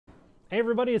Hey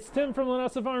everybody, it's Tim from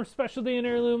Linessa Farms Specialty and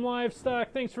Heirloom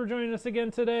Livestock. Thanks for joining us again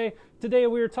today. Today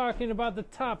we are talking about the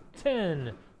top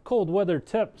 10 cold weather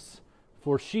tips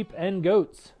for sheep and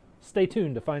goats. Stay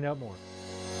tuned to find out more.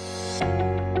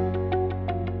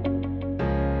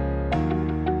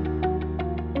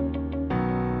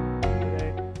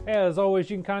 As always,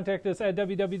 you can contact us at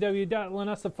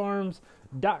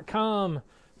www.linessafarms.com.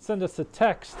 Send us a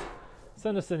text,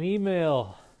 send us an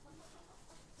email,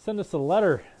 send us a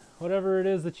letter. Whatever it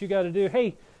is that you got to do.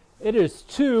 Hey, it is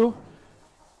 2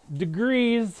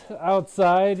 degrees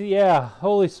outside. Yeah,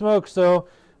 holy smoke. So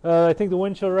I think the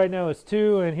wind chill right now is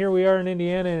 2, and here we are in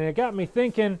Indiana, and it got me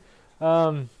thinking,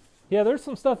 yeah, there's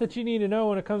some stuff that you need to know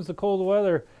when it comes to cold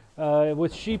weather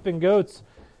with sheep and goats.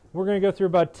 We're going to go through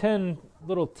about 10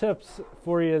 little tips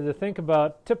for you to think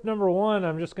about. Tip number 1,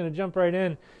 I'm just going to jump right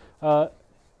in.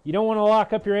 You don't want to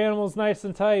lock up your animals nice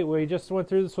and tight. We just went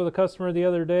through this with a customer the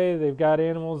other day. They've got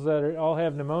animals that all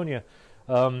have pneumonia.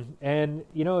 And,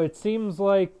 you know, it seems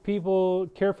like people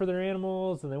care for their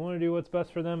animals and they want to do what's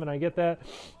best for them, and I get that.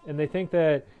 And they think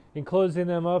that enclosing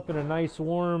them up in a nice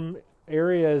warm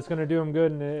area is going to do them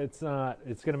good, and it's not.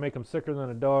 It's going to make them sicker than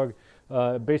a dog.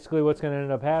 Basically what's going to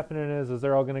end up happening is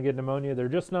they're all going to get pneumonia. They're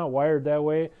just not wired that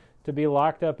way to be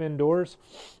locked up indoors.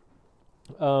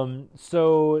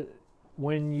 So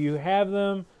when you have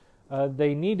them,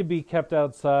 they need to be kept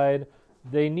outside.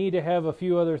 They need to have a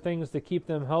few other things to keep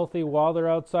them healthy while they're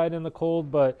outside in the cold.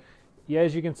 But yeah,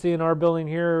 as you can see in our building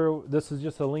here, this is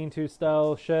just a lean-to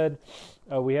style shed.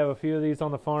 We have a few of these on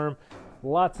the farm.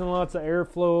 Lots and lots of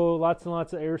airflow, lots and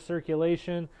lots of air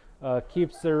circulation.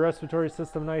 Keeps their respiratory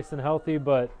system nice and healthy,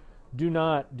 but do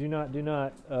not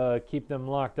keep them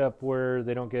locked up where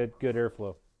they don't get good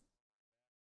airflow.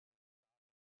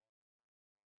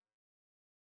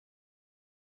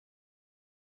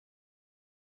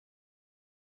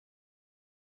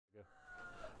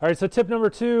 All right, so tip number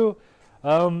 2,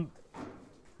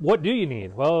 what do you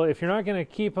need? Well, if you're not going to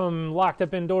keep them locked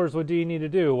up indoors, what do you need to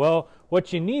do? Well,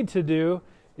 what you need to do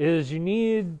is you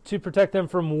need to protect them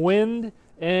from wind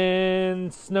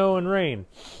and snow and rain.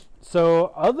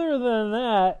 So other than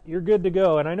that, you're good to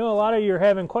go. And I know a lot of you are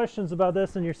having questions about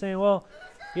this, and you're saying, well,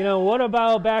 you know, what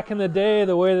about back in the day,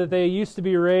 the way that they used to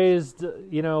be raised,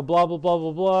 you know, blah, blah, blah,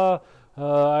 blah, blah.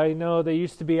 I know they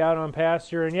used to be out on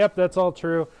pasture, and yep, that's all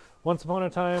true. Once upon a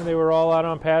time, they were all out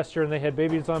on pasture, and they had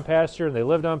babies on pasture, and they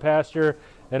lived on pasture,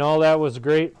 and all that was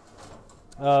great.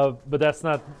 But that's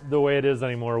not the way it is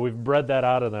anymore. We've bred that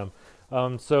out of them.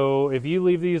 So if you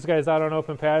leave these guys out on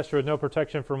open pasture with no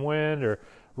protection from wind or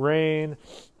rain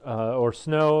or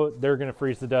snow, they're going to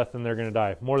freeze to death and they're going to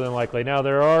die, more than likely. Now,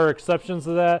 there are exceptions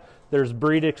to that. There's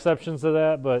breed exceptions to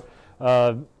that, but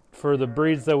for the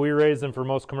breeds that we raise and for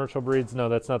most commercial breeds, no,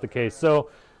 that's not the case.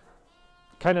 So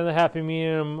kind of the happy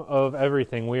medium of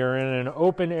everything. We are in an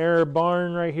open air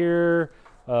barn right here.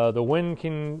 The wind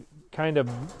can kind of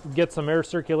get some air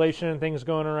circulation and things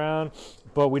going around,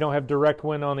 but we don't have direct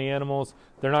wind on the animals.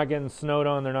 They're not getting snowed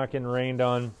on, they're not getting rained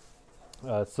on,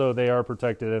 so they are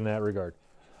protected in that regard.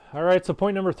 All right, so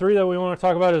point number 3 that we want to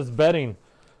talk about is bedding.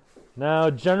 Now,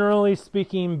 generally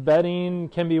speaking, bedding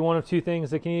can be one of 2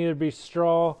 things. It can either be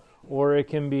straw or it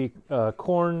can be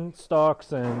corn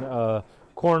stalks and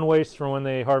corn waste from when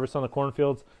they harvest on the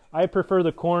cornfields. I prefer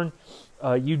the corn.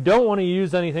 You don't want to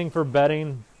use anything for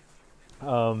bedding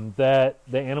that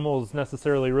the animals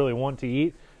necessarily really want to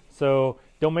eat. So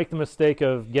don't make the mistake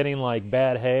of getting like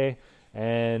bad hay,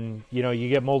 and you know, you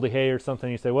get moldy hay or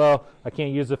something, you say, well, I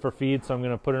can't use it for feed, so I'm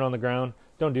going to put it on the ground.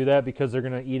 Don't do that, because they're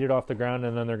going to eat it off the ground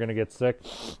and then they're going to get sick.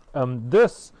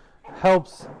 This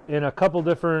helps in a couple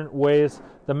different ways.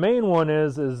 The main one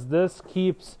is this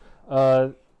keeps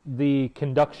the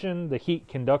conduction, the heat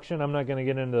conduction. I'm not going to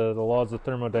get into the laws of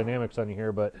thermodynamics on you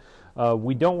here, but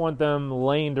we don't want them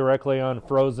laying directly on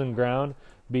frozen ground,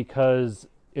 because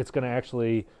it's going to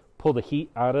actually pull the heat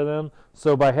out of them.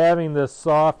 So by having this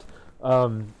soft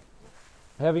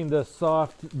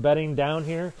bedding down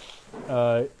here,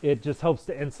 it just helps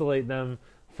to insulate them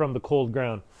from the cold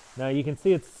ground. Now you can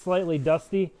see it's slightly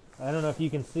dusty. I don't know if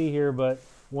you can see here, but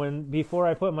before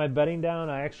I put my bedding down,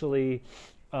 I actually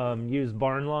use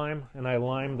barn lime, and I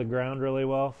lime the ground really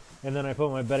well, and then I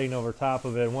put my bedding over top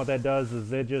of it, and what that does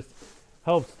is it just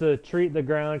helps to treat the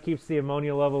ground, keeps the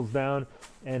ammonia levels down,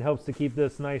 and helps to keep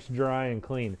this nice, dry, and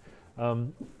clean.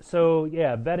 So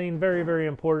yeah, bedding, very, very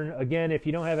important. Again, if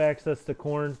you don't have access to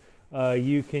corn,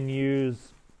 you can use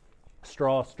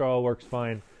straw. Straw works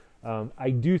fine. I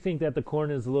do think that the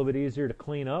corn is a little bit easier to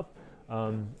clean up,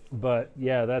 but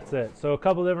yeah, that's it. So a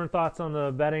couple different thoughts on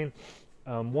the bedding.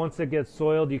 Once it gets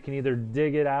soiled, you can either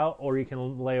dig it out or you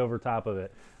can lay over top of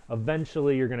it.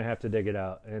 eventually you're going to have to dig it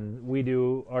out. And we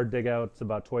do our dig outs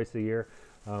about twice a year.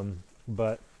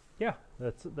 But yeah,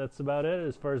 that's about it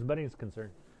as far as bedding is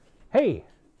concerned. Hey,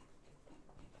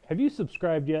 have you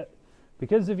subscribed yet?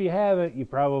 Because if you haven't, you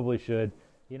probably should.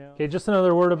 You know. Okay, just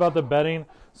another word about the bedding.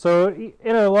 So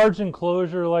in a large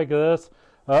enclosure like this,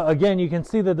 again, you can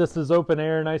see that this is open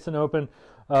air, nice and open.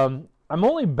 I'm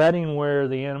only bedding where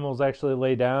the animals actually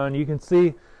lay down. You can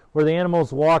see where the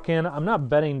animals walk in. I'm not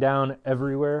bedding down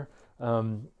everywhere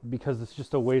because it's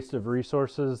just a waste of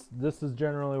resources. This is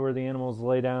generally where the animals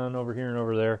lay down, over here and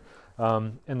over there.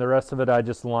 And the rest of it, I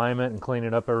just lime it and clean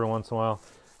it up every once in a while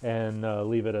and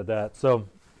leave it at that. So,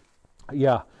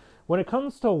 yeah. When it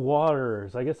comes to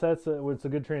waters, I guess it's a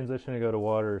good transition to go to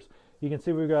waters. You can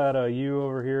see we've got a ewe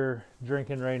over here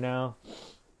drinking right now.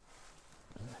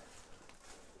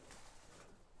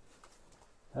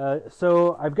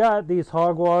 So I've got these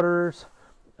hog waters,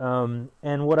 and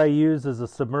what I use is a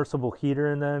submersible heater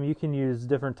in them. You can use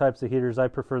different types of heaters. I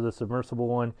prefer the submersible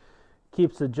one.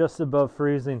 Keeps it just above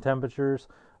freezing temperatures,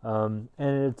 and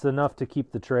it's enough to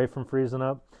keep the tray from freezing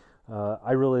up.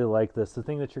 I really like this. The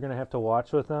thing that you're going to have to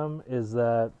watch with them is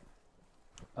that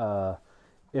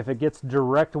if it gets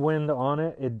direct wind on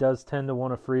it, it does tend to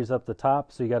want to freeze up the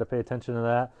top, so you got to pay attention to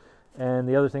that. And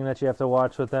the other thing that you have to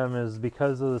watch with them is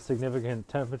because of the significant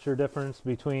temperature difference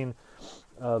between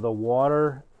the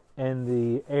water and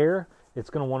the air, it's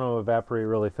going to want to evaporate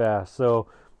really fast. So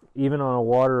even on a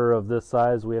water of this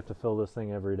size, we have to fill this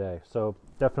thing every day. So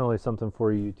definitely something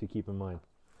for you to keep in mind.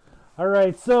 All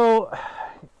right, so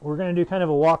we're going to do kind of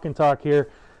a walk and talk here.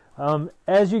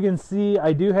 As you can see,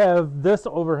 I do have this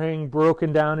overhang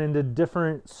broken down into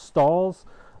different stalls.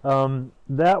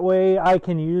 That way I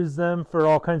can use them for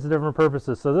all kinds of different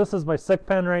purposes. So this is my sick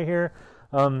pen right here.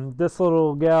 This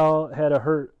little gal had a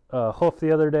hurt hoof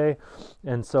the other day,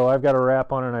 and so I've got a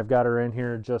wrap on it and I've got her in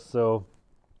here just so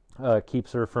it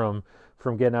keeps her from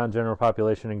getting out in general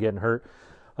population and getting hurt.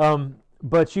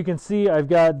 But you can see I've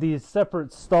got these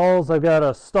separate stalls. I've got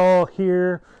a stall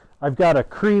here. I've got a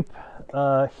creep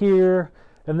here.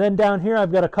 And then down here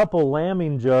I've got a couple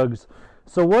lambing jugs.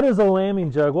 So what is a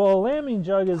lambing jug? Well, a lambing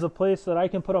jug is a place that I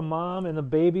can put a mom and a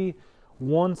baby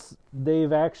once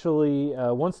they've actually,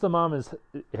 once the mom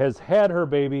has had her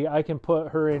baby, I can put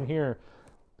her in here.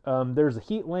 There's a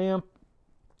heat lamp,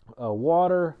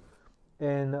 water,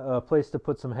 and a place to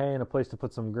put some hay and a place to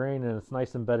put some grain, and it's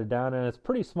nice and bedded down, and it's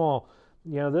pretty small.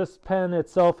 You know, this pen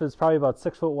itself is probably about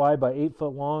 6 foot wide by 8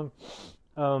 foot long.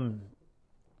 And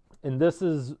this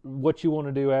is what you want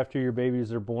to do after your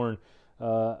babies are born.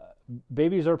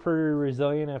 Babies are pretty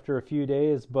resilient after a few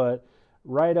days, but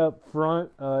right up front,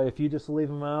 if you just leave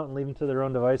them out and leave them to their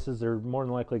own devices, they're more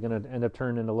than likely going to end up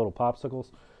turning into little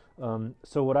popsicles.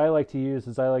 So what I like to use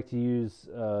is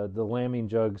the lambing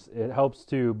jugs. It helps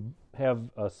to have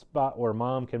a spot where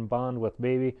mom can bond with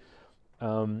baby.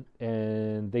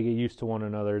 And they get used to one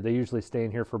another. They usually stay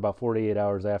in here for about 48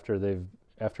 hours after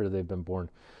they've been born.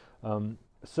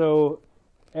 So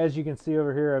as you can see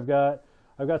over here,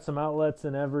 I've got some outlets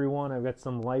in every one. I've got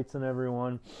some lights in every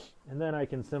one, and then I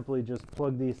can simply just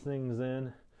plug these things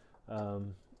in.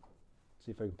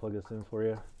 See if I can plug this in for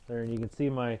you there, and you can see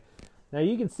now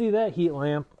you can see that heat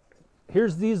lamp.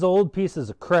 Here's these old pieces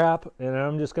of crap, and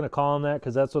I'm just going to call them that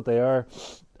because that's what they are.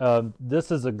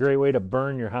 This is a great way to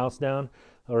burn your house down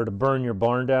or to burn your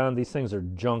barn down. These things are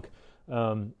junk.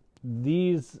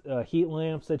 These heat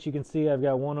lamps that you can see, I've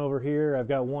got one over here. I've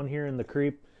got one here in the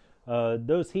creep.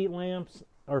 Those heat lamps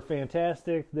are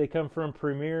fantastic. They come from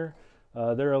Premier.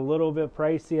 They're a little bit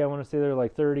pricey. I want to say they're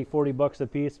like 30, 40 bucks a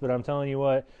piece, but I'm telling you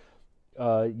what,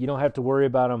 you don't have to worry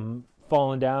about them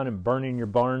falling down and burning your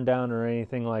barn down or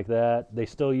anything like that. They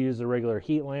still use a regular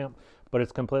heat lamp, but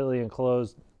it's completely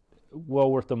enclosed.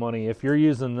 Well worth the money. If you're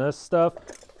using this stuff,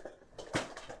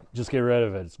 just get rid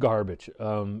of it. It's garbage,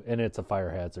 and it's a fire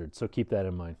hazard, so keep that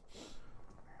in mind.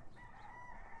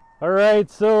 All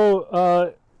right,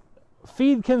 so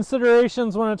feed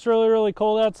considerations when it's really, really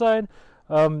cold outside.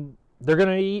 They're going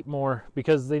to eat more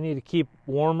because they need to keep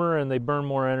warmer and they burn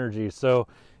more energy. So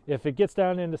if it gets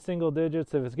down into single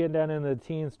digits, if it's getting down into the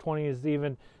teens, 20s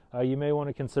even, you may want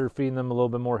to consider feeding them a little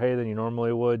bit more hay than you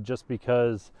normally would, just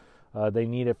because they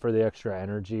need it for the extra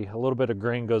energy. A little bit of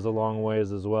grain goes a long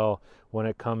ways as well when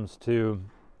it comes to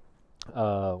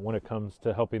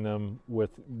helping them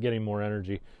with getting more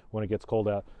energy when it gets cold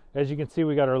out. As you can see,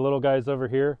 we got our little guys over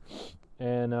here,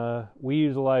 and we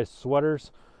utilize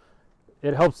sweaters.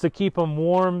 It helps to keep them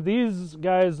warm. These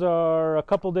guys are a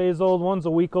couple days old. One's a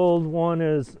week old, one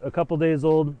is a couple days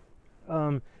old,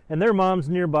 and their mom's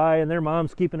nearby, and their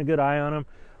mom's keeping a good eye on them.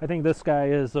 I think this guy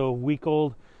is a week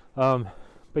old.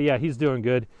 But yeah, he's doing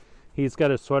good. He's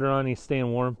got his sweater on. He's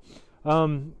staying warm.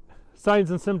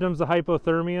 Signs and symptoms of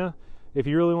hypothermia. If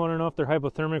you really want to know if they're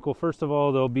hypothermic, well, first of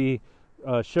all, they'll be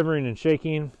shivering and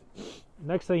shaking.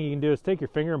 Next thing you can do is take your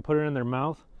finger and put it in their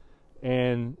mouth.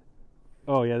 And,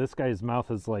 oh yeah, this guy's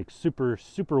mouth is like super,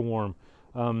 super warm.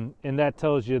 And that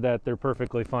tells you that they're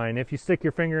perfectly fine. If you stick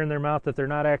your finger in their mouth, if they're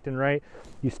not acting right,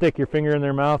 you stick your finger in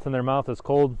their mouth and their mouth is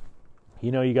cold,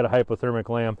 you know you got a hypothermic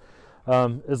lamb.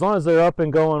 As long as they're up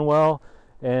and going well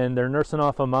and they're nursing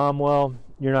off a mom well,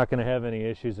 you're not going to have any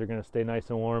issues. They're going to stay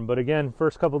nice and warm. But again,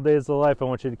 first couple of days of life, I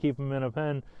want you to keep them in a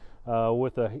pen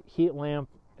with a heat lamp,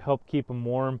 help keep them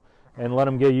warm, and let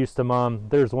them get used to mom.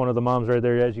 There's one of the moms right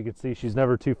there. As you can see, she's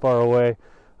never too far away.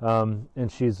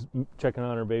 And she's checking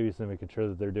on her babies and making sure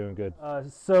that they're doing good.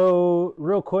 So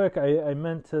real quick, I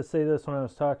meant to say this when I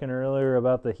was talking earlier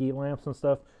about the heat lamps and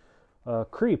stuff.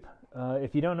 Creep.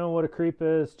 If you don't know what a creep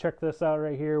is, check this out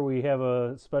right here. We have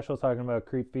a special talking about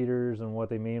creep feeders and what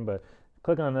they mean, but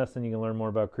click on this and you can learn more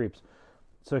about creeps.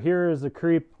 So here is a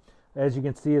creep. As you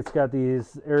can see, it's got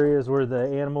these areas where the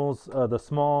animals, the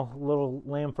small little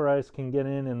lamb fries can get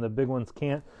in and the big ones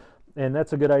can't. And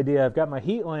that's a good idea. I've got my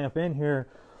heat lamp in here.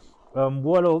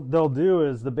 What they'll do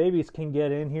is the babies can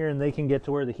get in here and they can get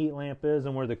to where the heat lamp is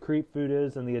and where the creep food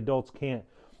is, and the adults can't.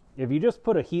 If you just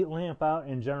put a heat lamp out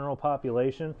in general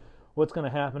population, what's going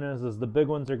to happen is the big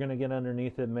ones are going to get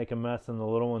underneath it and make a mess, and the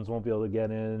little ones won't be able to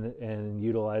get in and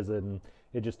utilize it, and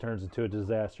it just turns into a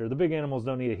disaster. The big animals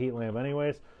don't need a heat lamp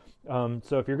anyways.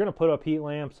 So if you're going to put up heat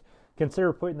lamps,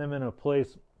 consider putting them in a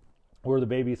place where the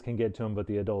babies can get to them but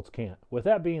the adults can't. With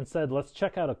that being said, let's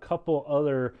check out a couple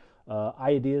other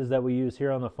ideas that we use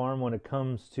here on the farm when it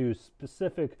comes to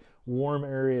specific warm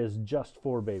areas just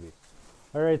for babies.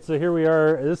 All right, so here we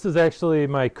are. This is actually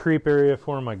my creep area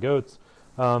for my goats.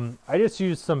 I just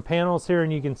used some panels here,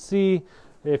 and you can see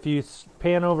if you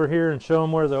pan over here and show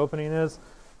them where the opening is.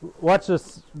 Watch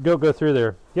this goat go through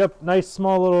there. Yep, nice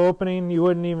small little opening. You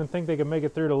wouldn't even think they could make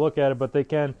it through to look at it, but they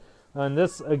can. And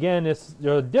this, again, is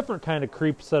a different kind of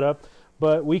creep setup,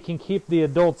 but we can keep the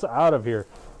adults out of here.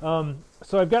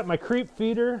 So I've got my creep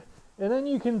feeder, and then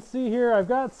you can see here I've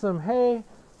got some hay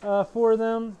for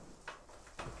them.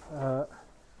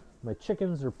 My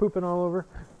chickens are pooping all over.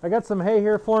 I got some hay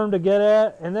here for them to get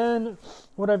at, and then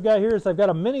what I've got here is I've got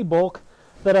a mini bulk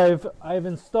that I've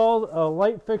installed a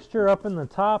light fixture up in the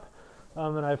top,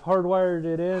 and I've hardwired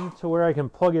it in to where I can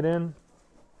plug it in.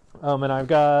 And I've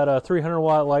got a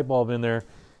 300-watt light bulb in there,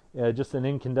 just an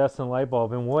incandescent light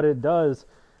bulb. And what it does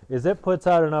is it puts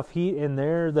out enough heat in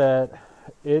there that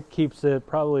it keeps it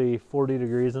probably 40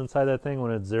 degrees inside that thing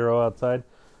when it's 0 outside.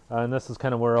 And this is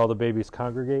kind of where all the babies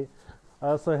congregate. I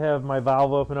also have my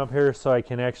valve open up here so I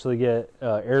can actually get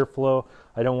airflow.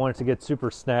 I don't want it to get super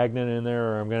stagnant in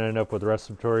there, or I'm going to end up with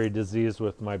respiratory disease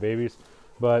with my babies.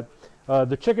 But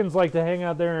the chickens like to hang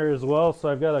out there as well, so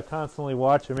I've got to constantly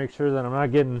watch and make sure that I'm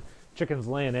not getting chickens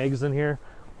laying eggs in here.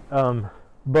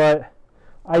 But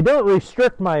I don't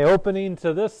restrict my opening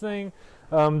to this thing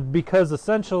because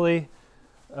essentially,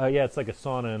 yeah, it's like a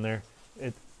sauna in there.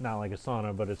 It's not like a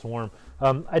sauna, but it's warm.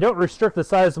 I don't restrict the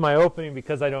size of my opening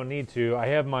because I don't need to. I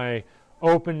have my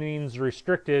openings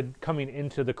restricted coming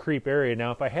into the creep area.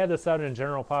 Now, if I had this out in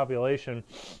general population,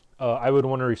 I would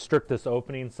want to restrict this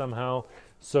opening somehow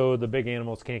so the big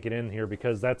animals can't get in here,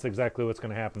 because that's exactly what's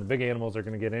going to happen. The big animals are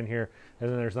going to get in here,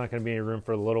 and then there's not going to be any room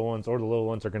for the little ones, or the little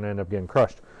ones are going to end up getting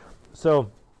crushed.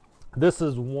 So this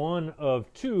is one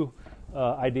of two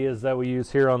ideas that we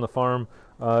use here on the farm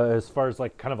as far as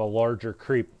like kind of a larger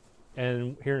creep.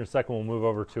 And here in a second we'll move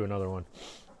over to another one.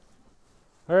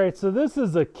 All right, so this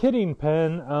is a kidding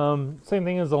pen. Same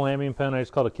thing as a lambing pen. I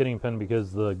just called it a kidding pen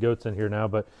because the goat's in here now.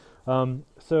 But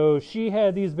so she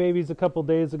had these babies a couple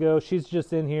days ago. She's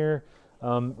just in here.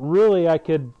 Really, I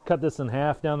could cut this in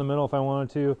half down the middle if I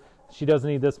wanted to. She doesn't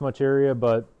need this much area,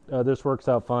 but this works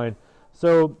out fine.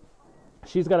 So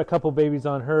she's got a couple babies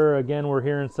on her. Again, we're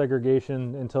here in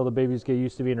segregation until the babies get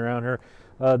used to being around her.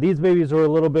 These babies were a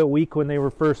little bit weak when they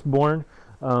were first born,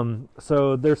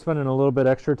 so they're spending a little bit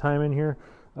extra time in here.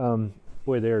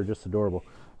 Boy, they are just adorable.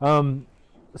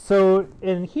 So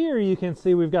in here you can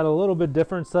see we've got a little bit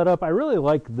different setup. I really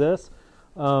like this.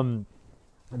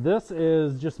 This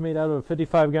is just made out of a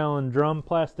 55-gallon drum,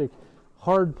 plastic,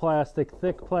 hard plastic,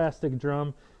 thick plastic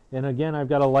drum. And again, I've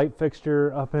got a light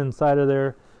fixture up inside of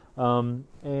there.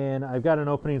 And I've got an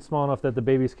opening small enough that the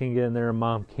babies can get in there and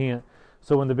mom can't.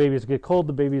 So when the babies get cold,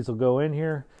 the babies will go in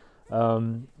here,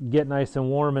 get nice and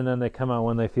warm, and then they come out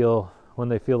when they feel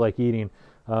like eating.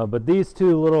 But these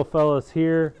two little fellas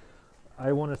here,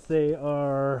 I want to say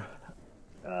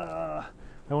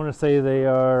they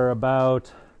are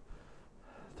about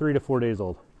 3 to 4 days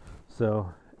old.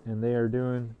 So, and they are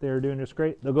doing just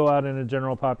great. They'll go out in a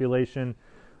general population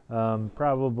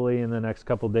probably in the next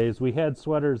couple days. We had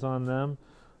sweaters on them,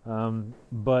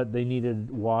 but they needed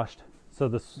washed. So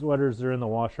the sweaters are in the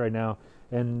wash right now,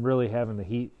 and really having the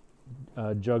heat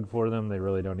jug for them, they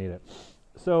really don't need it.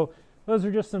 So those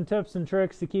are just some tips and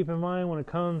tricks to keep in mind when it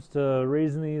comes to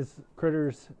raising these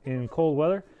critters in cold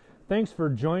weather. Thanks for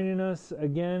joining us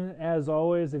again. As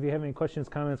always, if you have any questions,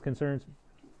 comments, concerns,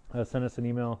 send us an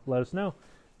email, let us know.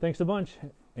 Thanks a bunch,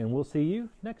 and we'll see you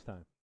next time.